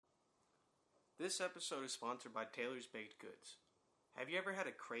This episode is sponsored by Taylor's Baked Goods. Have you ever had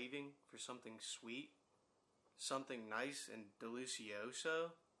a craving for something sweet? Something nice and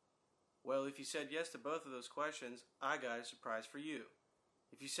delicioso? Well, if you said yes to both of those questions, I got a surprise for you.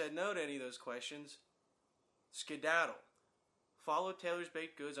 If you said no to any of those questions, skedaddle. Follow Taylor's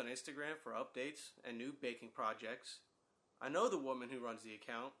Baked Goods on Instagram for updates and new baking projects. I know the woman who runs the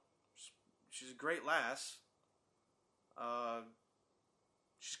account. She's a great lass.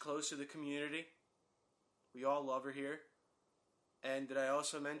 She's close to the community. We all love her here. And did I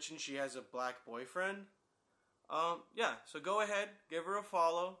also mention she has a black boyfriend? Yeah, so go ahead, give her a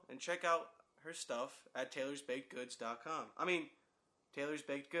follow, and check out her stuff at taylorsbakedgoods.com. I mean, Taylor's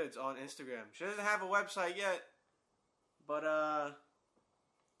Baked Goods on Instagram. She doesn't have a website yet, but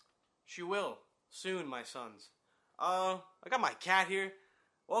she will soon, my sons. I got my cat here.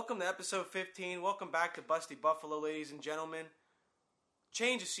 Welcome to episode 15. Welcome back to Busty Buffalo, ladies and gentlemen.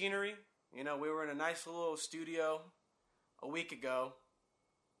 Change of scenery. You know, we were in a nice little studio a week ago,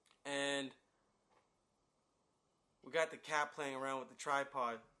 and we got the cat playing around with the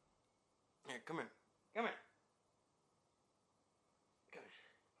tripod. Here, come here. Come here. Come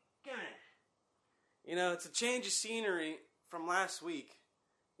here. Come here. You know, it's a change of scenery from last week.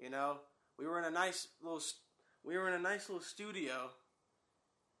 You know, we were in a nice little studio,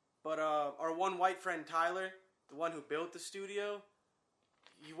 but our one white friend Tyler, the one who built the studio,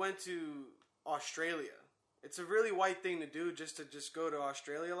 he went to Australia. It's a really white thing to do, just to go to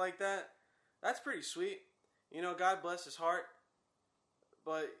Australia like that. That's pretty sweet. You know, God bless his heart.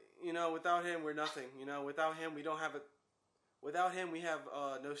 But, you know, without him, we're nothing. You know, without him, we don't have a... Without him, we have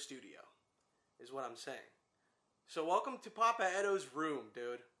no studio, is what I'm saying. So welcome to Papa Edo's room,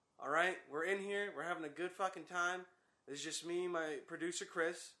 dude. Alright? We're in here. We're having a good fucking time. It's just me and my producer,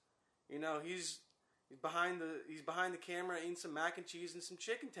 Chris. You know, he's behind the camera eating some mac and cheese and some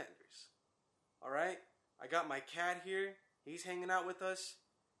chicken tenders. Alright? I got my cat here. He's hanging out with us.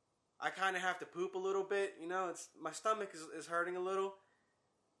 I kind of have to poop a little bit. You know, my stomach is hurting a little.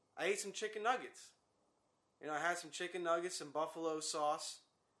 I ate some chicken nuggets. You know, I had some chicken nuggets, some buffalo sauce,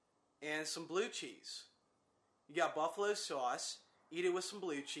 and some blue cheese. You got buffalo sauce, eat it with some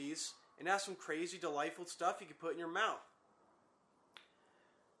blue cheese, and that's some crazy, delightful stuff you can put in your mouth.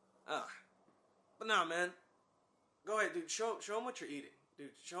 But nah, man. Go ahead, dude. Show them what you're eating. Dude,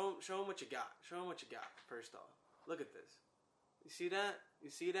 show them what you got. Show them what you got, first off. Look at this. You see that?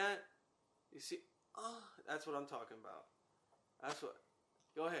 You see that? You see? Oh, that's what I'm talking about. That's what...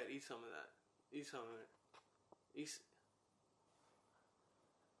 Go ahead, eat some of that. Eat some of it. Eat...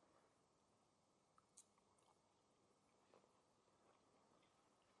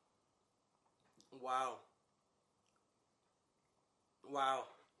 Wow. Wow.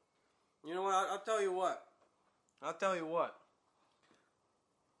 You know what? I'll tell you what.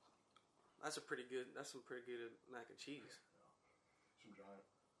 That's some pretty good mac and cheese. Yeah. From Giant.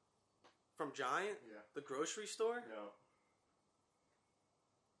 From Giant? Yeah. The grocery store? No.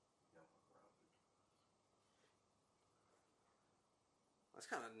 That's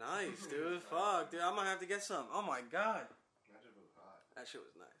kind of nice, dude. Fuck, dude. I'm gonna have to get some. Oh my god. Imagine if it was hot. That shit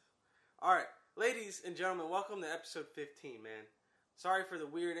was nice. Alright, ladies and gentlemen, welcome to episode 15, man. Sorry for the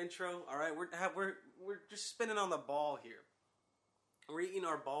weird intro. Alright, we're just spinning on the ball here. We're eating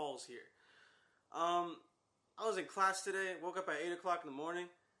our balls here. I was in class today. Woke up at 8 o'clock in the morning.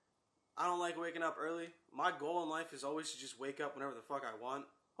 I don't like waking up early. My goal in life is always to just wake up whenever the fuck I want.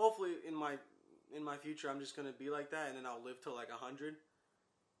 Hopefully, in my future, I'm just gonna be like that, and then I'll live till like 100.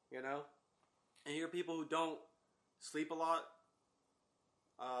 You know? And here are people who don't sleep a lot,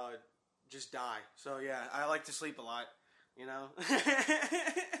 just die. So yeah, I like to sleep a lot. You know?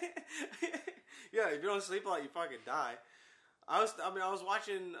 Yeah, if you don't sleep a lot, you fucking die. I was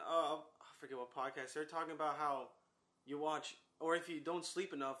watching, I forget what podcast, they're talking about how you watch, or if you don't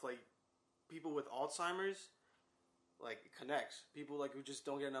sleep enough, like, people with Alzheimer's, like, it connects. People, like, who just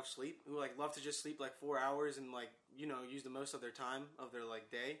don't get enough sleep, who, like, love to just sleep, like, 4 hours and, like, you know, use the most of their time, of their, like,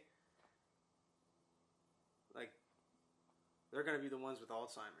 day. Like, they're gonna be the ones with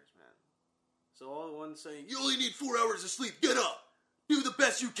Alzheimer's, man. So all the ones saying, you only need 4 hours of sleep, get up! Do the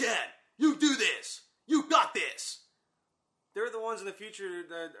best you can! You do this! You got this! They're the ones in the future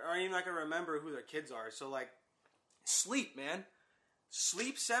that aren't even not going to remember who their kids are. So, like, sleep, man.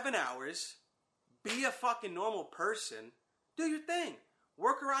 Sleep 7 hours. Be a fucking normal person. Do your thing.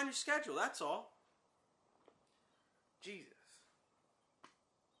 Work around your schedule. That's all. Jesus.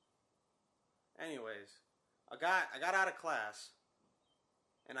 Anyways, I got out of class,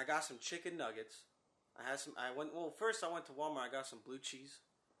 and I got some chicken nuggets. First I went to Walmart. I got some blue cheese.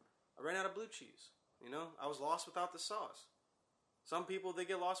 I ran out of blue cheese. You know, I was lost without the sauce. Some people, they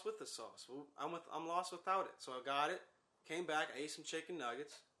get lost with the sauce. Well, I'm lost without it. So I got it, came back, I ate some chicken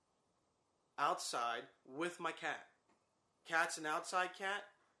nuggets outside with my cat. Cat's an outside cat,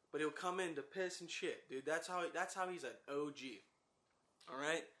 but he'll come in to piss and shit, dude. That's how he's an OG. All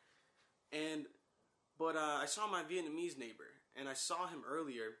right? But I saw my Vietnamese neighbor, and I saw him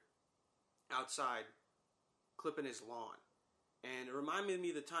earlier outside clipping his lawn. And it reminded me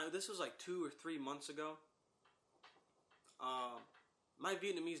of the time, this was like 2 or 3 months ago. My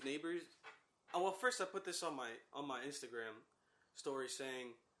Vietnamese neighbors, well, first I put this on my Instagram story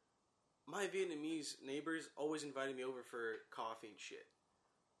saying, my Vietnamese neighbors always invited me over for coffee and shit.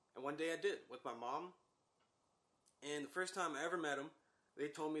 And one day I did, with my mom. And the first time I ever met them, they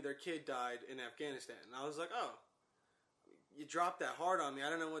told me their kid died in Afghanistan. And I was like, oh, you dropped that hard on me. I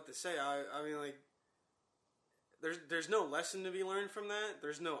don't know what to say. I mean, like, there's no lesson to be learned from that.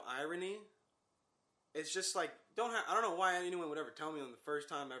 There's no irony. It's just like, I don't know why anyone would ever tell me on the first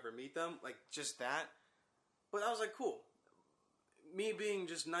time I ever meet them, like, just that. But I was like, cool. Me being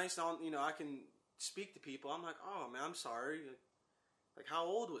just nice, I can speak to people. I'm like, oh, man, I'm sorry. Like, how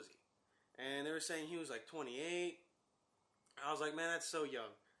old was he? And they were saying he was like 28. I was like, man, that's so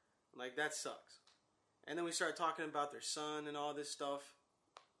young. Like, that sucks. And then we started talking about their son and all this stuff.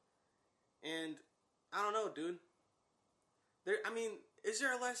 And I don't know, dude. Is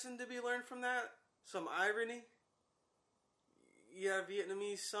there a lesson to be learned from that? Some irony? You have a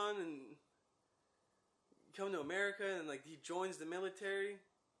Vietnamese son and you come to America and like he joins the military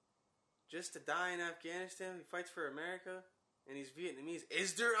just to die in Afghanistan. He fights for America and he's Vietnamese.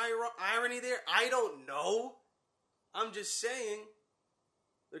 Is there irony there? I don't know. I'm just saying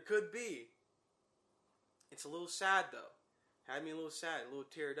there could be. It's a little sad though. Had me a little sad, a little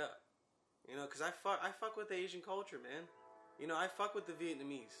teared up. You know, because I fuck with the Asian culture, man. You know, I fuck with the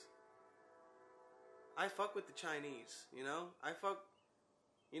Vietnamese. I fuck with the Chinese, you know?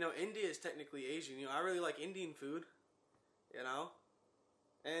 India is technically Asian. You know, I really like Indian food, you know?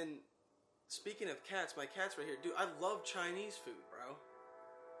 And speaking of cats, my cat's right here. Dude, I love Chinese food, bro.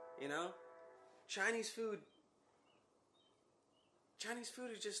 You know? Chinese food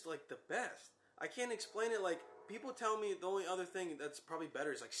is just, like, the best. I can't explain it. Like, people tell me the only other thing that's probably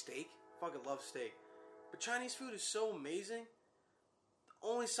better is, like, steak. Fucking love steak. But Chinese food is so amazing. The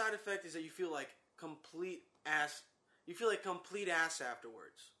only side effect is that you feel like complete ass. You feel like complete ass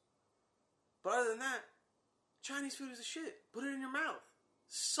afterwards. But other than that, Chinese food is a shit. Put it in your mouth.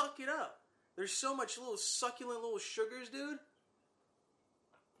 Suck it up. There's so much little succulent little sugars, dude.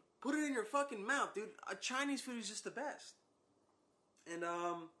 Put it in your fucking mouth, dude. Chinese food is just the best. And,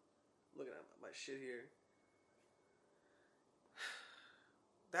 looking at my shit here.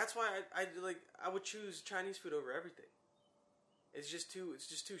 That's why I would choose Chinese food over everything. It's just too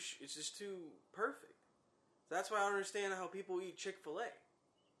perfect. That's why I don't understand how people eat Chick-fil-A.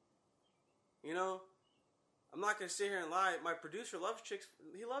 You know, I'm not gonna sit here and lie. My producer loves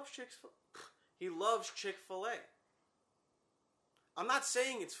He loves Chick-fil-A. I'm not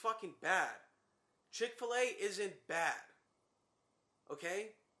saying it's fucking bad. Chick-fil-A isn't bad. Okay?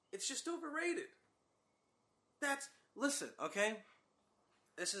 It's just overrated. Listen, okay?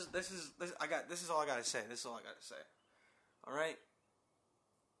 This is all I gotta say. All right.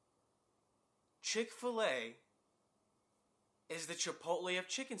 Chick-fil-A is the Chipotle of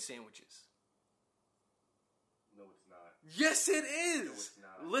chicken sandwiches. No, it's not. Yes, it is. No, it's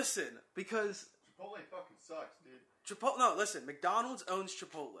not. Listen, because Chipotle fucking sucks, dude. Listen. McDonald's owns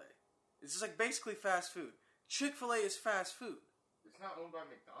Chipotle. It's just like basically fast food. Chick-fil-A is fast food. It's not owned by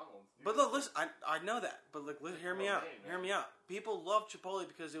McDonald's, dude. But look, listen, I know that. But look, hear me out. Hear me out. People love Chipotle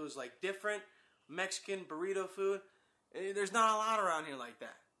because it was like different Mexican burrito food. There's not a lot around here like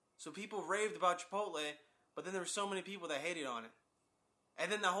that. So people raved about Chipotle, but then there were so many people that hated on it.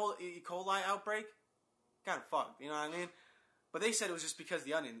 And then the whole E. coli outbreak, kind of fucked. You know what I mean? But they said it was just because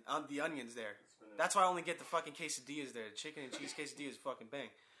the onions there. That's why I only get the fucking quesadillas there. The chicken and cheese quesadilla is fucking bang.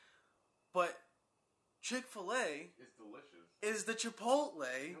 But Chick-fil-A is delicious. Is the Chipotle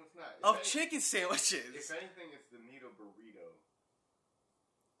of chicken sandwiches. If anything, it's the Nito burrito.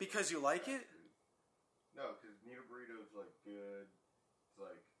 Because you like it? Food. No, because Nito burrito is like good. It's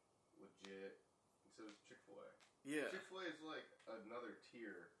like legit. And so is Chick-fil-A. Yeah. Chick-fil-A is like another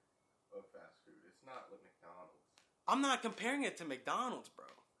tier of fast food. It's not like McDonald's. I'm not comparing it to McDonald's, bro.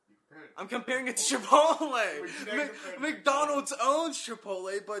 I'm comparing it to Chipotle. McDonald's owns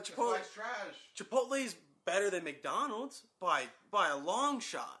Chipotle, but Chipotle is trash. Chipotle is better than McDonald's by a long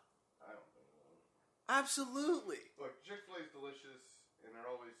shot. I don't think so. Absolutely. Look, Chick-fil-A is delicious, and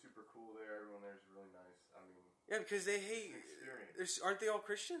they're always super cool there. Everyone there is really nice. I mean, yeah, because they hate. Aren't they all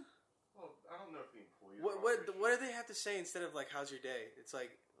Christian? Well, I don't know if the employees. What do they have to say instead of like "How's your day"? It's like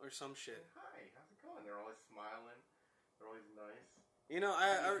or some shit. Hi, how's it going? They're always smiling. They're always nice. You know,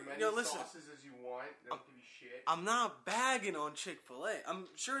 listen. Sauces as you want. They don't give you shit. I'm not bagging on Chick-fil-A. I'm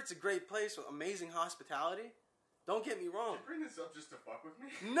sure it's a great place with amazing hospitality. Don't get me wrong. Did you bring this up just to fuck with me?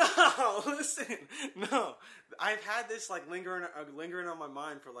 No, listen, no. I've had this like lingering on my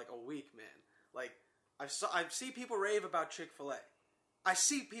mind for like a week, man. Like I see people rave about Chick-fil-A. I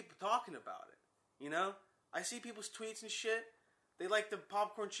see people talking about it. You know, I see people's tweets and shit. They like the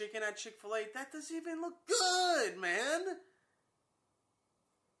popcorn chicken at Chick-fil-A. That doesn't even look good, man.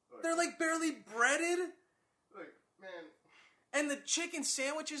 Look, They're like barely breaded. Look, man. And the chicken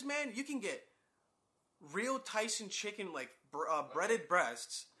sandwiches, man, you can get real Tyson chicken, like breaded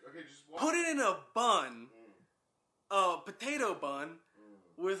breasts. Okay, just put it in a bun, a potato bun,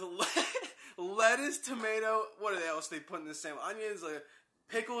 with lettuce, tomato. What else they put in the sandwich? Onions, like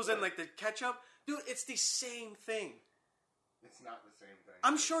pickles, and like the ketchup. Dude, it's the same thing. It's not the same thing.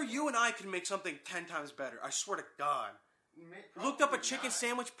 I'm sure you and I can make something 10 times better. I swear to God. Looked up a chicken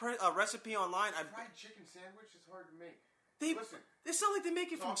sandwich recipe online. Fried chicken sandwich is hard to make. Listen, it's not like they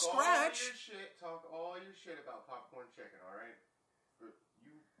make it from scratch. scratch. Talk all your shit about popcorn chicken, all right? But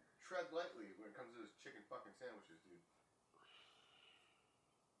you tread lightly when it comes to those chicken fucking sandwiches, dude.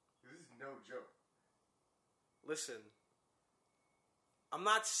 This is no joke. Listen, I'm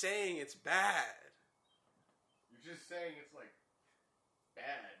not saying it's bad. You're just saying it's like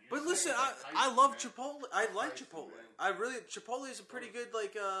bad. But listen, I love Chipotle. I like Chipotle. Chipotle is a pretty good,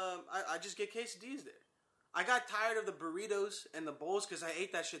 like, I just get quesadillas there. I got tired of the burritos and the bowls because I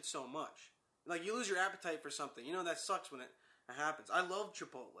ate that shit so much. Like, you lose your appetite for something. You know, that sucks when it happens. I love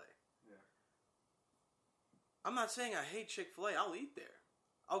Chipotle. Yeah. I'm not saying I hate Chick-fil-A. I'll eat there.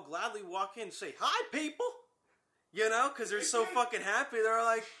 I'll gladly walk in and say, "Hi, people." You know, because they're so fucking happy. They're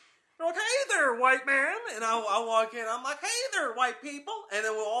like, "Hey there, white man." And I'll walk in. I'm like, "Hey there, white people." And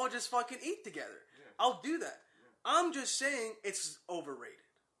then we'll all just fucking eat together. Yeah. I'll do that. Yeah. I'm just saying it's overrated.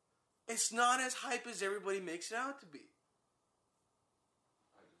 It's not as hype as everybody makes it out to be.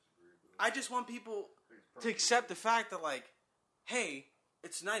 I disagree. I just want people to accept the fact that, like, hey,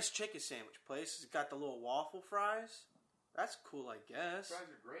 it's a nice chicken sandwich place. It's got the little waffle fries. That's cool, I guess. The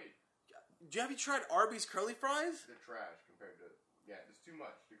fries are great. Have you tried Arby's curly fries? They're trash compared to... Yeah, it's too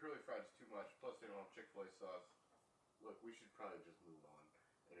much. The curly fries is too much. Plus, they don't have Chick-fil-A sauce. Look, we should probably just move on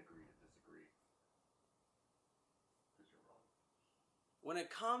and agree to disagree. Because you're wrong. When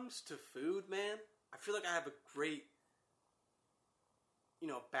it comes to food, man, I feel like I have a great,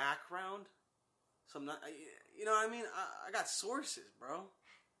 background. So I'm not, you know what I mean? I got sources, bro.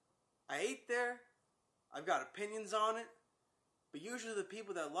 I ate there. I've got opinions on it. But usually the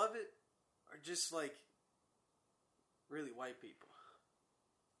people that love it are just like really white people.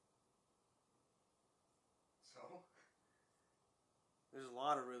 So? There's a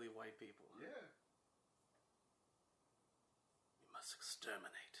lot of really white people. Yeah. We must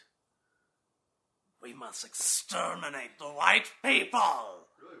exterminate. We must exterminate the white people!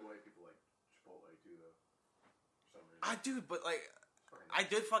 Really white people like Chipotle too, though. For some reason. I do, but like, I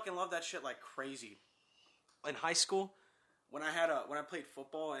did fucking love that shit like crazy. In high school, when I played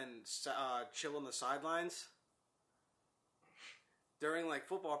football and chill on the sidelines, during like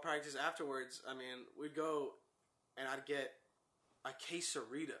football practice afterwards, I mean, we'd go and I'd get a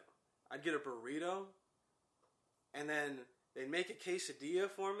quesarito. I'd get a burrito, and then they'd make a quesadilla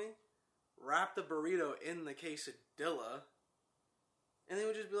for me, wrap the burrito in the quesadilla, and they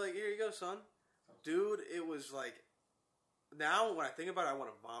would just be like, "Here you go, son." Dude, it was like, now when I think about it, I want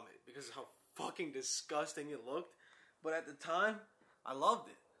to vomit because of how fucking disgusting it looked. But at the time, I loved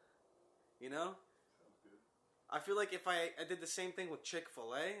it. You know? Sounds good. I feel like if I did the same thing with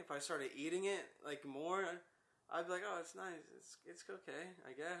Chick-fil-A, if I started eating it like more, I'd be like, "Oh, it's nice. It's okay,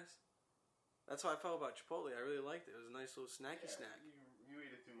 I guess." That's how I felt about Chipotle. I really liked it. It was a nice little snacky snack. You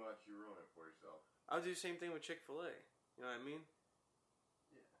eat it too much, you ruin it for yourself. I would do the same thing with Chick-fil-A. You know what I mean?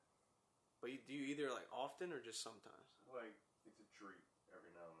 Yeah. But do you eat there like often or just sometimes? Like, it's a treat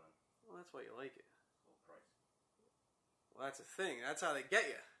every now and then. Well, that's why you like it. It's a little pricey. Well, that's the thing. That's how they get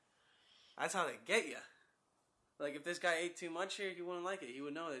you. That's how they get you. Like, if this guy ate too much here, he wouldn't like it. He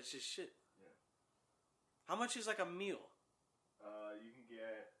would know that it's just shit. Yeah. How much is like a meal? You can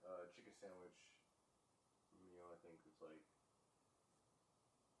get a chicken sandwich meal, I think it's like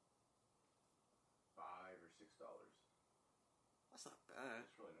 $5 or $6. That's not bad.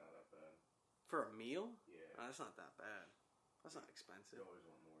 It's really not that bad. For a meal? Yeah. Oh, that's not that bad. That's not expensive. You always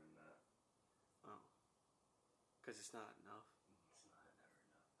want more than that. Oh. Because it's not enough. It's not never enough.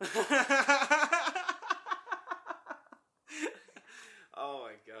 Oh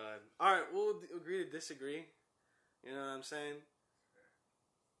my god. Alright, we'll agree to disagree. You know what I'm saying?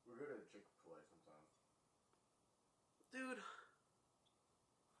 We're good at Chick-fil-A sometimes. Dude.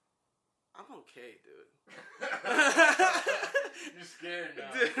 I'm okay, dude. You're scared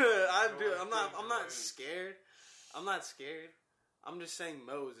now. Dude, I'm not scared. I'm not scared. I'm just saying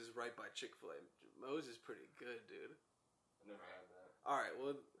Moe's is right by Chick-fil-A. Moe's is pretty good, dude. I never had that. Alright,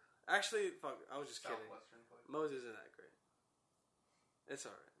 well, actually, fuck, I was just kidding. Southwestern place? Moe's isn't that great. It's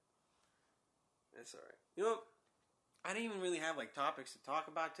alright. It's alright. You know, I didn't even really have, like, topics to talk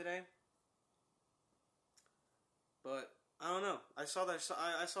about today. But, I don't know. I saw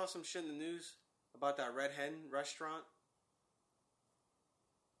some shit in the news about that Red Hen restaurant.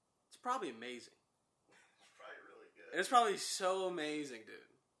 It's probably amazing. It's probably really good. It's probably so amazing, dude.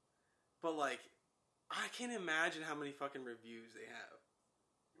 But, like, I can't imagine how many fucking reviews they have.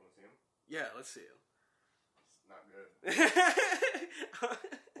 You want to see them? Yeah, let's see them. It's not good.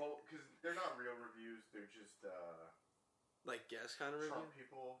 Well, because they're not real reviews. They're just, like, guess kind of reviews? Trump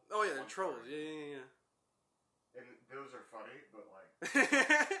people. Oh, yeah, they're trolls. Yeah. And those are funny, but, like...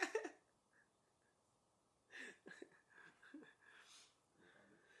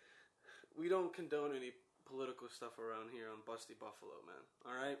 We don't condone any political stuff around here on Busty Buffalo, man.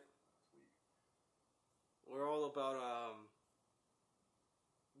 Alright? We're all about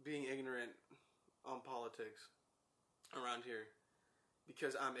being ignorant on politics around here.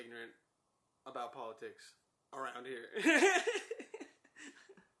 Because I'm ignorant about politics around here. You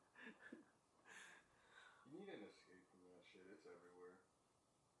need an escape from that shit. It's everywhere.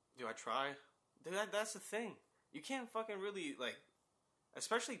 Do I try? Dude, that's the thing. You can't fucking really, like...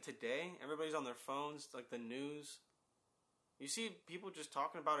 Especially today, everybody's on their phones, like the news. You see people just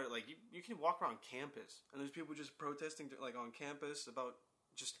talking about it, like, you can walk around campus, and there's people just protesting, like, on campus about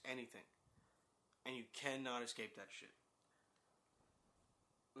just anything. And you cannot escape that shit.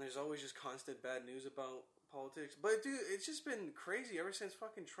 And there's always just constant bad news about politics. But, dude, it's just been crazy ever since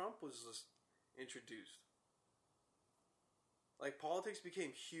fucking Trump was just introduced. Like, politics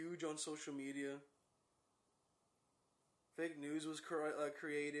became huge on social media. Fake news was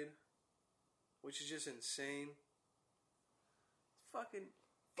created, which is just insane. It's fucking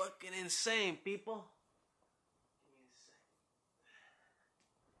insane, people. Give me a second.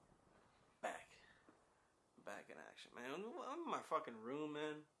 Back in action, man. I'm in my fucking room,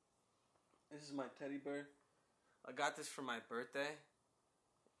 man. This is my teddy bear. I got this for my birthday.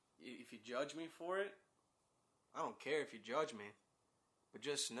 If you judge me for it, I don't care if you judge me, but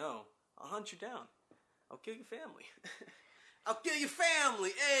just know I'll hunt you down. I'll kill your family. I'll kill your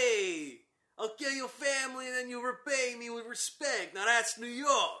family, hey! I'll kill your family and then you'll repay me with respect. Now that's New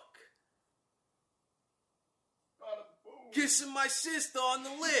York. Kissing my sister on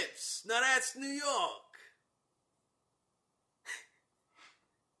the lips. Now that's New York.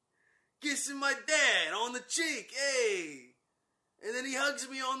 Kissing my dad on the cheek, hey! And then he hugs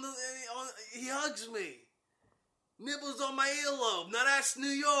me he hugs me. Nibbles on my earlobe. Now that's New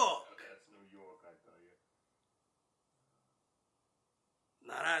York.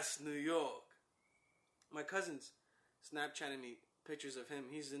 Now that's New York. My cousin's Snapchatting me pictures of him.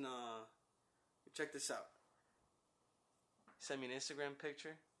 He's in, check this out. Send me an Instagram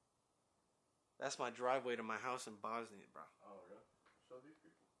picture. That's my driveway to my house in Bosnia, bro. Oh, really? Show these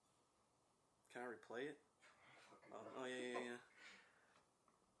people. Can I replay it? Oh, yeah.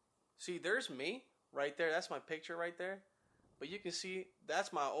 See, there's me right there. That's my picture right there. But you can see,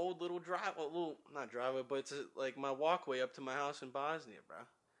 that's my old little not driveway, but it's like my walkway up to my house in Bosnia, bro.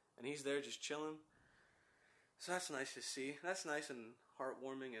 And he's there just chilling. So that's nice to see. That's nice and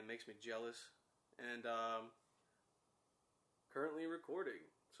heartwarming and makes me jealous. And currently recording,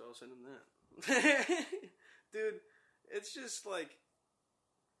 so I'll send him that. Dude, it's just like,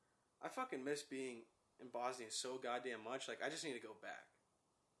 I fucking miss being in Bosnia so goddamn much. Like, I just need to go back.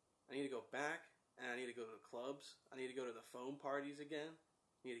 I need to go back. And I need to go to the clubs. I need to go to the phone parties again.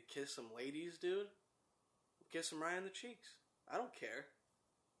 I need to kiss some ladies, dude. Kiss them right on the cheeks. I don't care.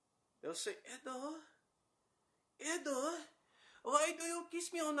 They'll say, Edo, why do you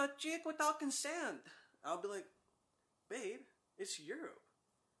kiss me on the cheek without consent? I'll be like, babe, it's Europe.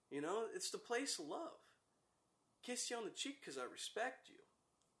 You know, it's the place of love. Kiss you on the cheek because I respect you.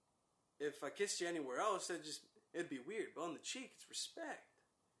 If I kissed you anywhere else, it'd be weird. But on the cheek, it's respect.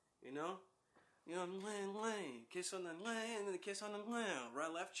 You know? You know, kiss on the and then kiss on the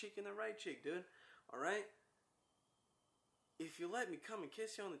right, left cheek and the right cheek, dude. All right. If you let me come and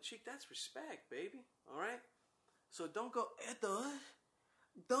kiss you on the cheek, that's respect, baby. All right. So don't go, Edo.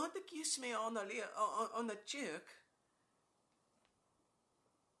 Don't kiss me on the cheek.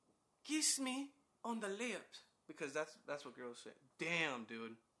 Kiss me on the lips because that's what girls say. Damn,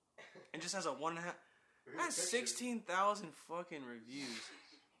 dude. And just has a 1.5. It has 16,000 fucking reviews.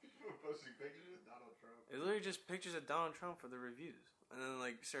 People are posting pictures of Donald Trump. It's literally just pictures of Donald Trump for the reviews. And then,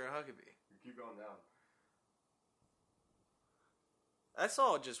 like, Sarah Huckabee. You keep going down. That's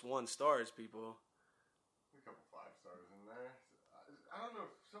all just 1 stars, people. A couple 5 stars in there. I don't know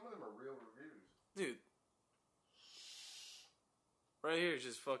if some of them are real reviews. Dude. Right here is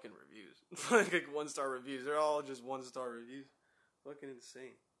just fucking reviews. like 1-star reviews. They're all just 1-star reviews. Fucking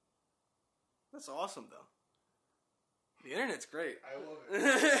insane. That's awesome, though. The internet's great. I love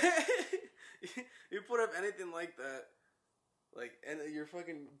it. You put up anything like that, like, and your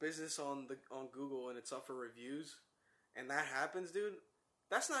fucking business on Google, and it's up for reviews, and that happens, dude.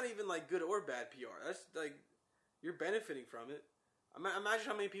 That's not even like good or bad PR. That's like you're benefiting from it. Imagine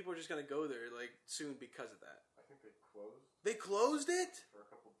how many people are just gonna go there like soon because of that. I think they closed. They closed it For a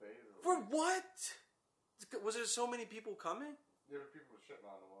couple days. for what? Was there so many people coming? There were people shitting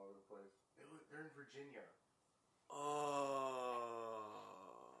on them all over the place. They're in Virginia. Oh,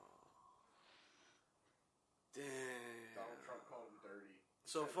 damn. Donald Trump called him dirty.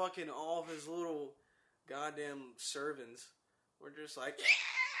 So fucking all of his little goddamn servants were just like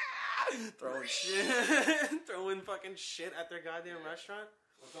throwing shit, throwing fucking shit at their goddamn restaurant.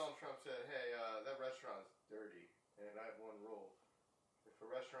 Well, Donald Trump said, "Hey, that restaurant's dirty, and I have one rule: if a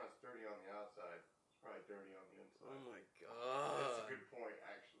restaurant's dirty on the outside, it's probably dirty on the inside." Oh my god, That's a good point,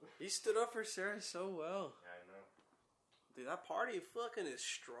 actually. He stood up for Sarah so well. Yeah, I know. Dude, that party fucking is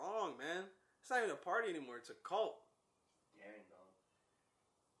strong, man. It's not even a party anymore. It's a cult. Gang, dog.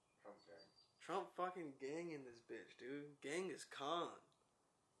 Trump gang. Trump fucking gang in this bitch, dude. Genghis Khan.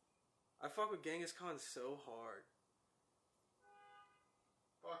 I fuck with Genghis Khan so hard.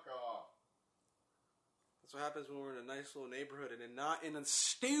 Fuck off. That's what happens when we're in a nice little neighborhood and not in a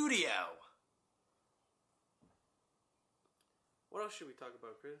studio. What else should we talk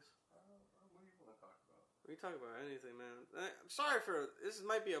about, Chris? What do you want to talk about? We can talk about anything, man. I'm sorry for this.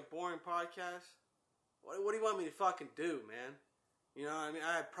 Might be a boring podcast. What do you want me to fucking do, man? You know, I mean,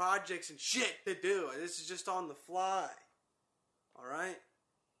 I have projects and shit to do. This is just on the fly. All right.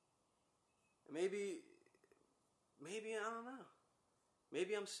 Maybe I don't know.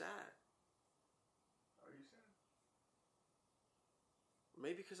 Maybe I'm sad. Are you sad?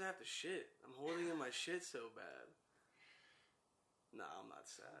 Maybe because I have to shit. I'm holding in my shit so bad. Nah, I'm not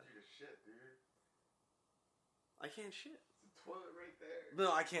sad. Take a shit, dude. I can't shit. It's a toilet right there.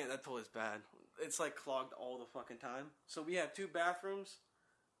 No, I can't. That toilet's bad. It's like clogged all the fucking time. So we have 2 bathrooms.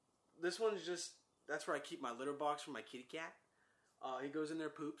 This one's just, that's where I keep my litter box for my kitty cat. He goes in there,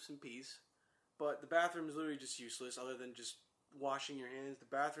 poops and pees. But the bathroom is literally just useless other than just washing your hands. The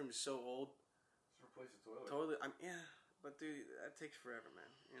bathroom is so old. Just replace the toilet. Totally. Yeah, but dude, that takes forever, man.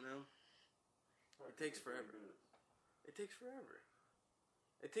 You know? It takes forever. It takes forever.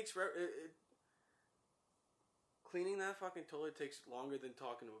 It takes forever. Cleaning that fucking toilet takes longer than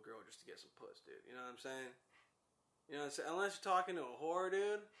talking to a girl just to get some puss, dude. You know what I'm saying? You know, unless you're talking to a whore,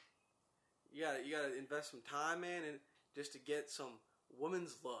 dude, you gotta invest some time, man, and just to get some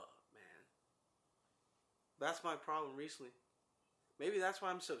woman's love, man. That's my problem recently. Maybe that's why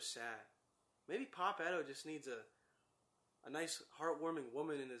I'm so sad. Maybe Pop Edo just needs a nice, heartwarming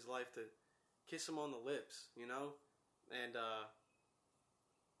woman in his life to kiss him on the lips, you know? And,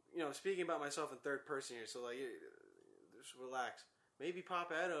 you know, speaking about myself in third person here, so, like, just relax. Maybe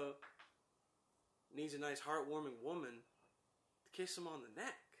Pop Edo needs a nice, heartwarming woman to kiss him on the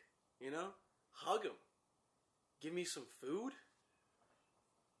neck, you know? Hug him. Give me some food.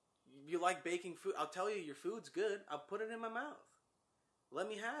 You like baking food? I'll tell you your food's good. I'll put it in my mouth. Let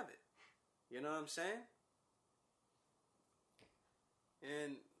me have it. You know what I'm saying?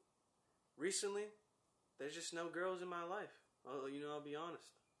 And recently, there's just no girls in my life. I'll be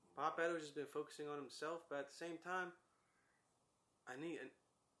honest. Pop Edo's just been focusing on himself, but at the same time, I need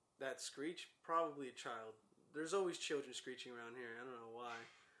that screech. Probably a child. There's always children screeching around here. I don't know why.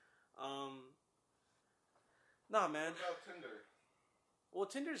 Nah, man. What about Tinder? Well,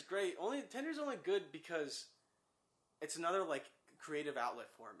 Tinder's great. Tinder's only good because it's another like creative outlet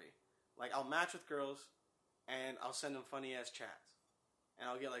for me. Like I'll match with girls, and I'll send them funny ass chats, and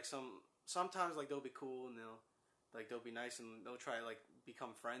I'll get like sometimes like they'll be cool and they'll be nice and they'll try to like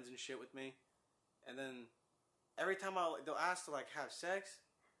become friends and shit with me, and then every time they'll ask to like have sex,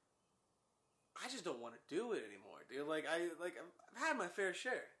 I just don't want to do it anymore, dude. I've had my fair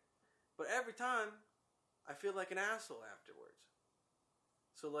share, but every time I feel like an asshole afterwards.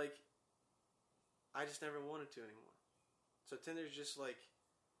 So like, I just never wanted to anymore. So Tinder's just like,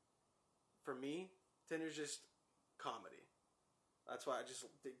 for me, Tinder's just comedy. That's why I just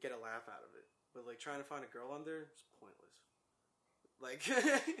get a laugh out of it. but like trying to find a girl on there is pointless. Like,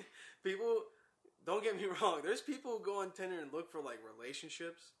 people, don't get me wrong. There's people who go on Tinder and look for like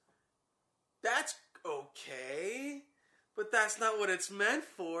relationships. That's okay, but that's not what it's meant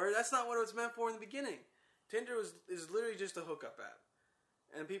for. That's not what it was meant for in the beginning. Tinder is literally just a hookup app,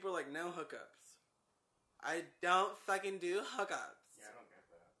 and people are like, no hookups. I don't fucking do hookups. Yeah, I don't get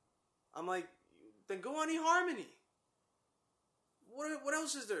that. I'm like, then go on eHarmony. What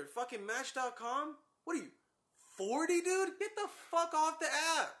else is there? Fucking Match.com? What are you, 40, dude? Get the fuck off the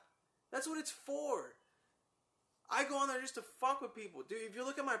app. That's what it's for. I go on there just to fuck with people. Dude, if you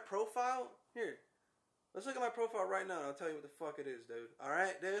look at my profile, here. Let's look at my profile right now and I'll tell you what the fuck it is, dude.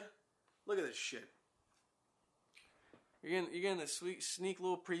 Alright, dude? Look at this shit. You're getting a sweet sneak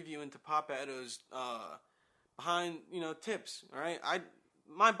little preview into Papa Edo's behind, tips. Alright?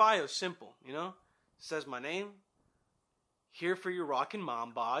 My bio's simple, It says my name. Here for your rockin'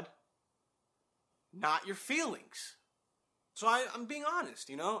 mom bod. Not your feelings. So I'm being honest,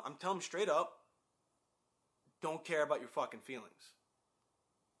 I'm telling them straight up. Don't care about your fucking feelings.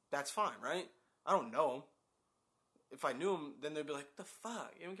 That's fine, right? I don't know them. If I knew them, then they'd be like, "The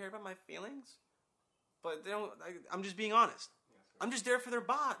fuck? You don't care about my feelings?" But they don't. I'm just being honest. I'm just there for their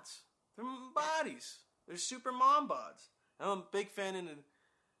bods. Their bodies. They're super mom bods. I'm a big fan of the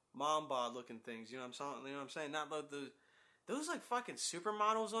mom bod looking things. You know what I'm saying? Not like those like fucking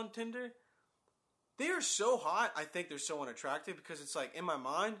supermodels on Tinder. They are so hot. I think they're so unattractive because it's like in my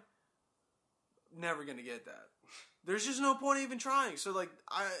mind, never gonna get that. There's just no point even trying. So like,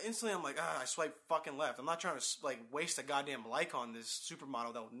 I'm like, I swipe fucking left. I'm not trying to like waste a goddamn like on this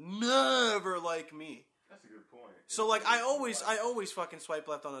supermodel that will never like me. That's a good point. So like, I always fucking swipe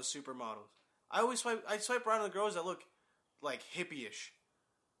left on those supermodels. I swipe right on the girls that look like hippie-ish.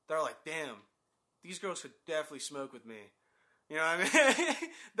 They're like, damn, these girls could definitely smoke with me. You know what I mean?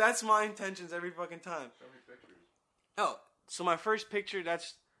 That's my intentions every fucking time. Show me pictures. Oh, so my first picture,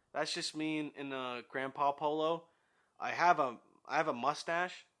 that's just me in a grandpa polo. I have a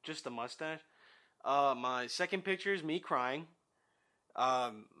mustache, just a mustache. My second picture is me crying.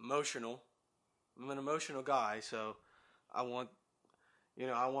 Emotional. I'm an emotional guy, so I want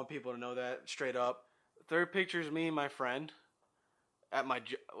people to know that straight up. Third picture is me and my friend at my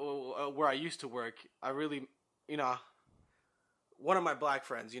where I used to work. I really, one of my black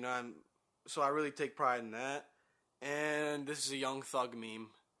friends, so I really take pride in that. And this is a Young Thug meme,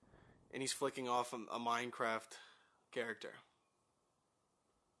 and he's flicking off a Minecraft character.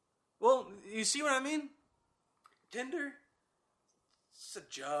 Well, you see what I mean? Tinder? It's a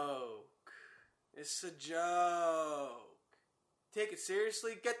joke. It's a joke. Take it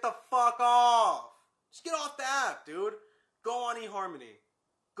seriously? Get the fuck off. Just get off the app, dude. Go on eHarmony.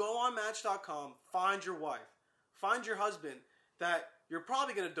 Go on Match.com. Find your wife. Find your husband that you're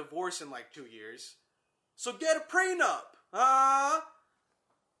probably going to divorce in like 2 years. So get a prenup.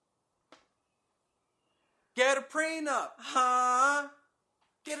 Get a prenup, huh?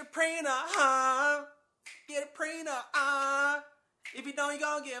 Get a prenup, huh? Get a prenup, If you don't, you're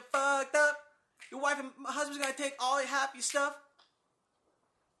gonna get fucked up. Your wife and husband's gonna take all your happy stuff.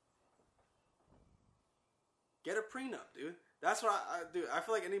 Get a prenup, dude. That's what I do. I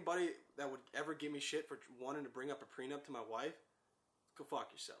feel like anybody that would ever give me shit for wanting to bring up a prenup to my wife, go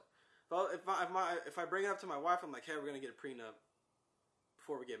fuck yourself. If I bring it up to my wife, I'm like, hey, we're gonna get a prenup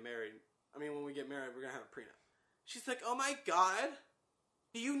before we get married. When we get married, we're going to have a prenup. She's like, oh my God,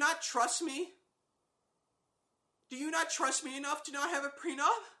 do you not trust me? Do you not trust me enough to not have a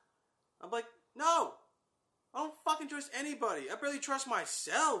prenup? I'm like, no. I don't fucking trust anybody. I barely trust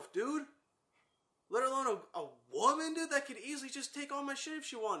myself, dude. Let alone a woman, dude, that could easily just take all my shit if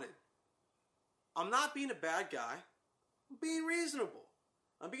she wanted. I'm not being a bad guy. I'm being reasonable.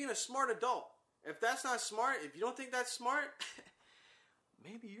 I'm being a smart adult. If that's not smart, if you don't think that's smart...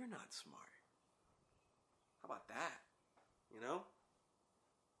 maybe you're not smart. How about that?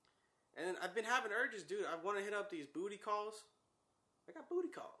 And I've been having urges, dude. I want to hit up these booty calls. I got booty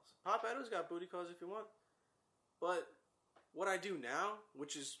calls. Pop Edo's got booty calls if you want. But what I do now,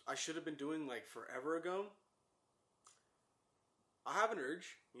 which is I should have been doing like forever ago, I have an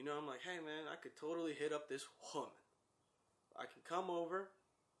urge. I'm like, hey man, I could totally hit up this woman. I can come over.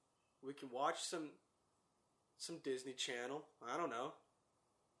 We can watch some Disney Channel. I don't know.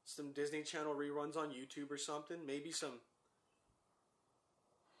 Some Disney Channel reruns on YouTube or something. Maybe some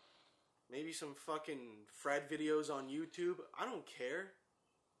fucking Fred videos on YouTube. I don't care.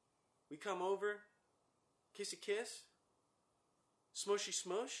 We come over, kissy kiss, smushy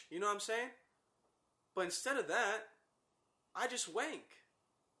smush. You know what I'm saying? But instead of that, I just wank.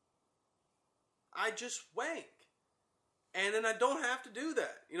 And then I don't have to do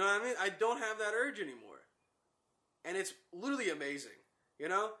that. You know what I mean? I don't have that urge anymore. And it's literally amazing. You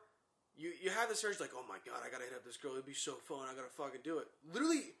know? You have this urge like, oh my god, I gotta hit up this girl. It'd be so fun. I gotta fucking do it.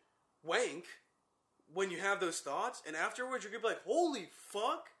 Literally wank when you have those thoughts. And afterwards, you're gonna be like, holy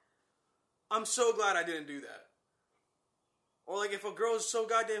fuck. I'm so glad I didn't do that. Or like if a girl is so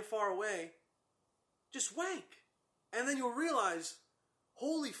goddamn far away, just wank. And then you'll realize,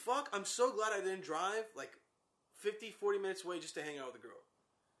 holy fuck, I'm so glad I didn't drive like 50, 40 minutes away just to hang out with a girl.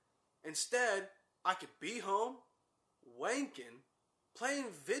 Instead, I could be home, wanking,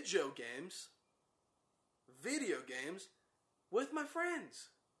 playing video games with my friends.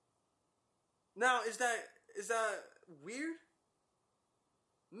 Now, is that weird?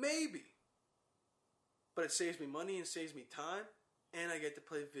 Maybe. But it saves me money and saves me time, and I get to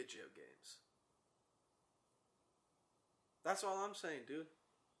play video games. That's all I'm saying, dude.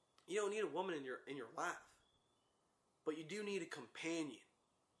 You don't need a woman in your life. But you do need a companion.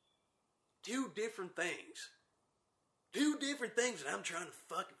 Two different things. Two different things that I'm trying to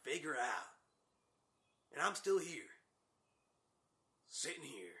fucking figure out. And I'm still here. Sitting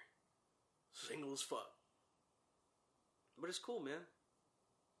here. Single as fuck. But it's cool, man.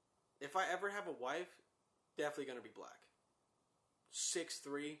 If I ever have a wife, definitely gonna be black.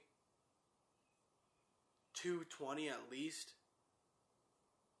 6'3", 220 at least.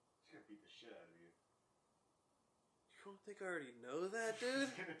 She's gonna beat the shit out of you. You don't think I already know that, dude?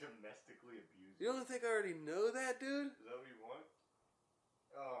 She's gonna domestically abuse You don't think I already know that, dude? Is that what you want?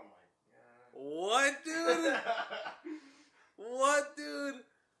 Oh my god. What, dude? What, dude?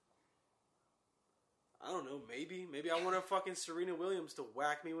 I don't know, maybe. Maybe I want a fucking Serena Williams to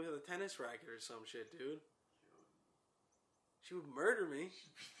whack me with a tennis racket or some shit, dude. She would murder me.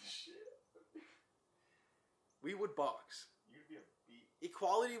 We would box. You'd be a beat.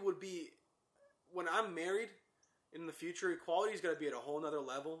 Equality would be, when I'm married in the future, equality is going to be at a whole nother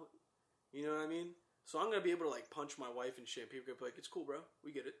level. You know what I mean? So I'm going to be able to like punch my wife and shit. People are going to be like, it's cool, bro.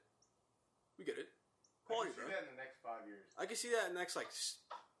 We get it. We get it. Equality, bro. I can see that in the next 5 years. I can see that in the next like...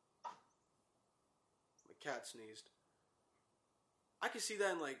 My cat sneezed. I can see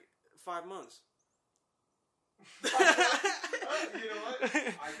that in like 5 months. You know what?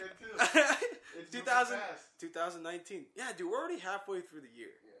 I could too. It's 2019. Yeah, dude, we're already halfway through the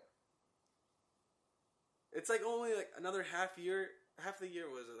year. Yeah. It's like only like another half year. Half the year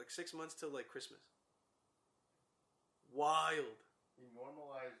was it? Like 6 months till like Christmas. Wild. You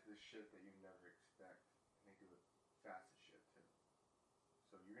normalize the shit that you never expect, and they do it fast as shit too.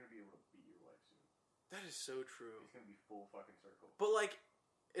 So you're gonna be able to beat your wife soon. That is so true. It's gonna be full fucking circle. But like,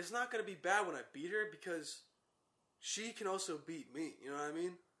 it's not gonna be bad when I beat her because she can also beat me. You know what I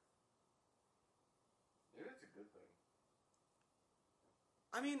mean? Maybe that's a good thing.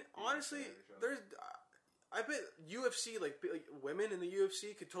 I mean, honestly, there's. I bet UFC, like women in the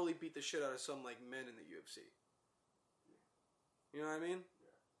UFC, could totally beat the shit out of some like men in the UFC. You know what I mean?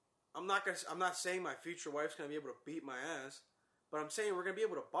 Yeah. I'm not saying my future wife's gonna be able to beat my ass, but I'm saying we're gonna be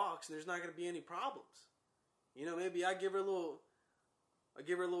able to box, and there's not gonna be any problems. You know, maybe I give her a little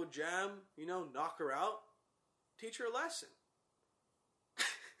jab. You know, knock her out, teach her a lesson.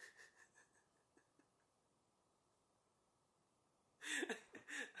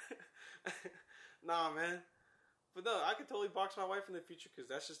 Nah, man. But no, I could totally box my wife in the future because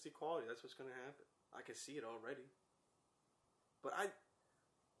that's just equality. That's what's gonna happen. I can see it already. But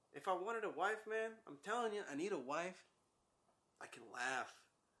if I wanted a wife, man, I'm telling you, I need a wife. I can laugh.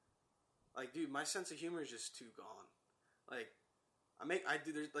 Like, dude, my sense of humor is just too gone. Like,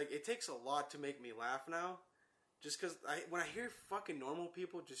 it takes a lot to make me laugh now. Just because when I hear fucking normal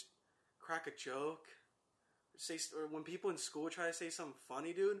people just crack a joke, or when people in school try to say something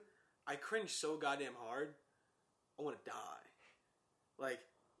funny, dude, I cringe so goddamn hard. I want to die. Like,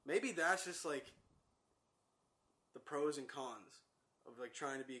 maybe that's just like the pros and cons of like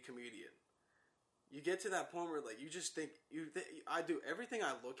trying to be a comedian. You get to that point where like you just think I do everything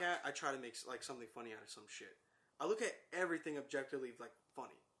I look at. I try to make like something funny out of some shit. I look at everything objectively like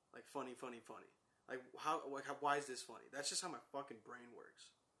funny, like funny. Like why is this funny? That's just how my fucking brain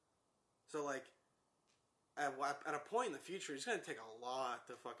works. So like at a point in the future, it's gonna take a lot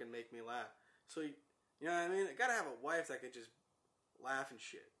to fucking make me laugh. So you know what I mean? I gotta have a wife that can just laugh and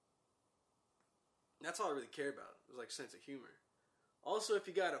shit. That's all I really care about. Is like sense of humor. Also, if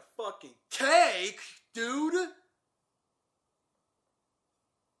you got a fucking cake, dude,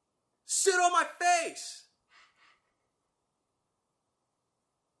 sit on my face.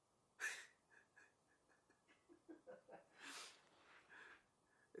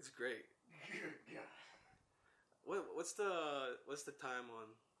 It's great. Good God. What's the time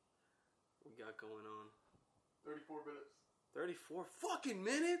on we got going on? 34 minutes. 34 fucking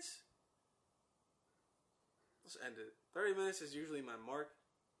minutes? Let's end it. 30 minutes is usually my mark.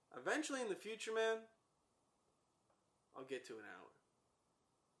 Eventually in the future, man, I'll get to an hour.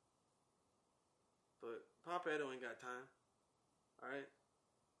 But Papa Edo ain't got time. Alright?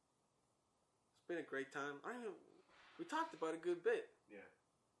 It's been a great time. We talked about a good bit. Yeah.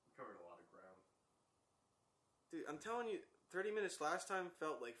 We covered a lot of ground. Dude, I'm telling you, 30 minutes last time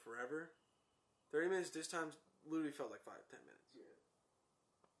felt like forever. 30 minutes this time literally felt like 5-10 minutes. Yeah.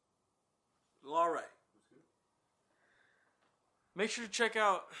 Well, alright. That's good. Make sure to check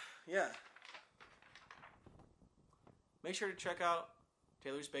out... Yeah. Make sure to check out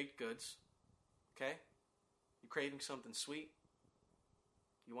Taylor's Baked Goods. Okay? You craving something sweet?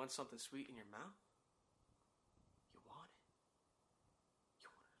 You want something sweet in your mouth? You want it? You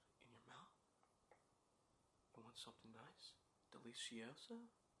want it in your mouth? You want something nice? Delicioso?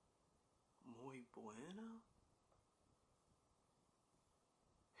 Muy bueno?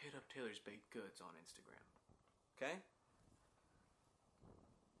 Hit up Taylor's Baked Goods on Instagram. Okay?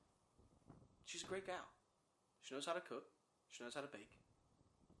 She's a great gal. She knows how to cook. She knows how to bake.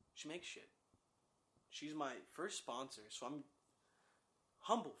 She makes shit. She's my first sponsor, so I'm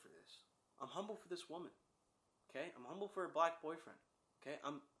humble for this. I'm humble for this woman. Okay? I'm humble for her black boyfriend. Okay?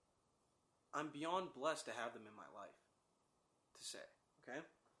 I'm beyond blessed to have them in my life. To say. Okay?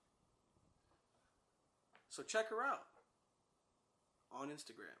 So check her out. On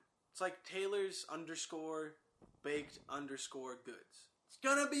Instagram. It's like Taylor's_baked_goods. It's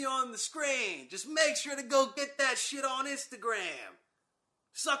gonna be on the screen. Just make sure to go get that shit on Instagram.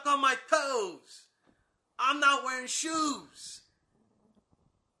 Suck on my toes. I'm not wearing shoes.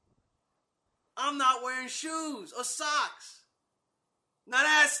 I'm not wearing shoes or socks. Now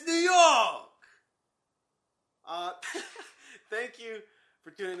that's New York. Thank you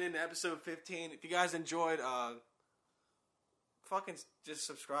for tuning in to episode 15. If you guys enjoyed, fucking just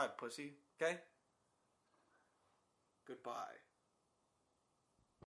subscribe, pussy. Okay? Goodbye.